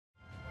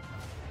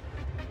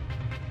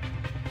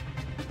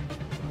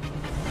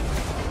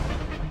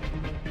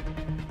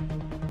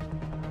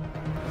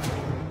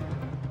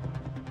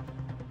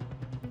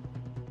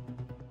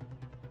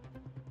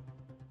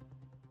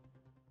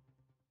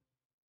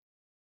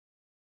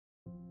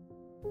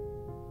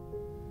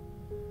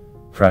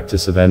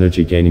Practice of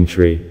energy gaining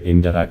tree,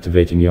 aimed at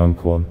activating Yong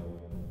Quan.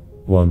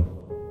 1.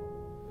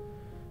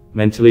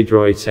 Mentally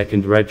draw a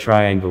second red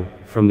triangle.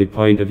 From the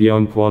point of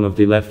Yong Quan of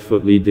the left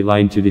foot, lead the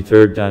line to the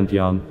third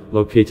Dan-Tian,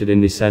 located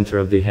in the center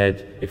of the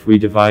head. If we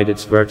divide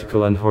its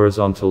vertical and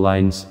horizontal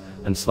lines,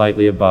 and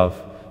slightly above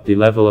the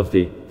level of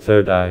the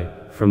third eye,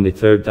 from the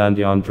third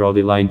Dan-Tian draw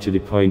the line to the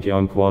point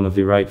Yong Quan of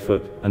the right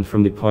foot, and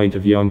from the point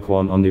of Yong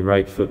Quan on the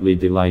right foot lead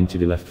the line to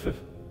the left foot.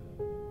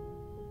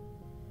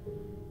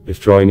 If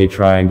drawing a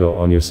triangle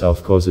on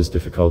yourself causes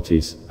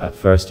difficulties, at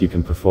first you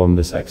can perform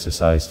this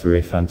exercise through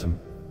a phantom.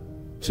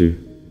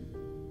 2.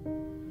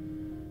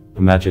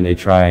 Imagine a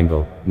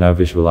triangle. Now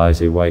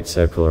visualize a white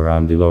circle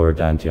around the lower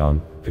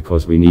Dan-Tian,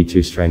 because we need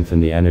to strengthen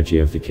the energy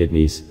of the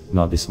kidneys,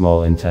 not the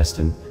small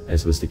intestine,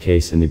 as was the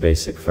case in the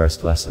basic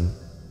first lesson.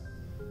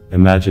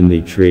 Imagine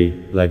the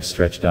tree, legs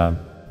stretched down.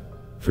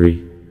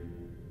 3.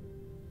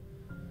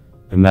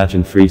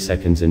 Imagine 3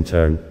 seconds in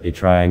turn, a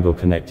triangle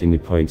connecting the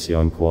points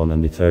Yong Quan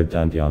and the third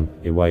Dan-Tian,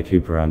 a white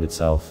hoop around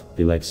itself,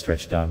 the legs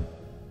stretched down.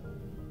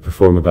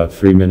 Perform about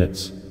 3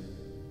 minutes.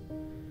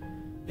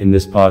 In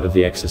this part of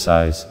the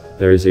exercise,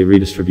 there is a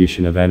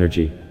redistribution of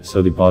energy,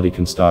 so the body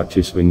can start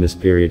to swing. This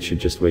period should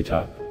just wait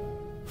up.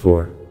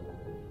 4.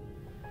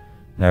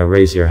 Now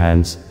raise your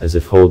hands, as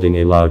if holding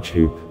a large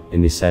hoop,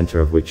 in the center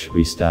of which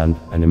we stand,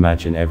 and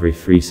imagine every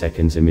 3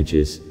 seconds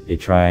images, a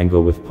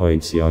triangle with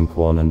points Yong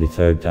Quan and the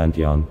third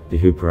Dan-Tian, the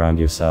hoop around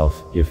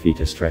yourself, your feet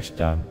are stretched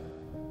down.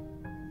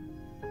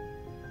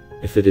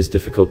 If it is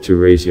difficult to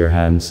raise your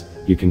hands,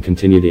 you can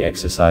continue the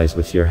exercise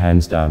with your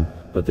hands down,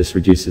 but this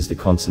reduces the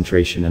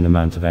concentration and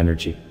amount of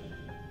energy.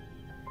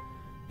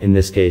 In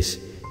this case,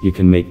 you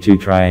can make 2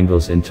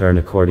 triangles in turn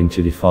according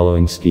to the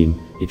following scheme: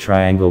 a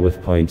triangle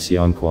with points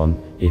Yong Quan,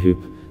 a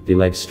hoop, the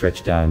legs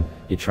stretched down,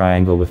 a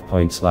triangle with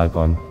points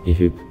Lagon, a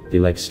hoop, the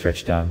legs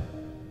stretched down.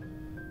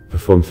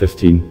 Perform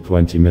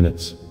 15-20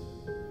 minutes.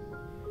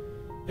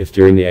 If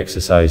during the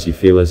exercise you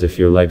feel as if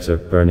your legs are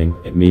burning,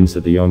 it means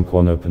that the Yong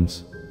Quan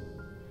opens.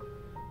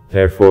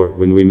 Therefore,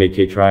 when we make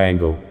a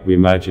triangle, we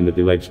imagine that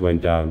the legs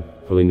went down.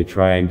 Pulling the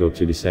triangle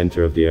to the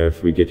center of the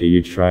earth, we get a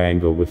huge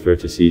triangle with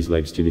vertices,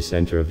 legs to the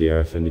center of the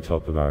earth and the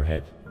top of our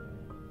head.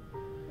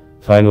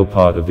 Final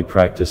part of the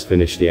practice: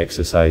 finish the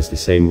exercise the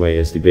same way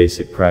as the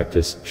basic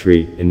practice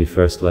tree in the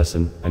first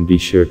lesson, and be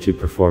sure to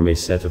perform a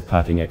set of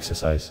patting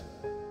exercise.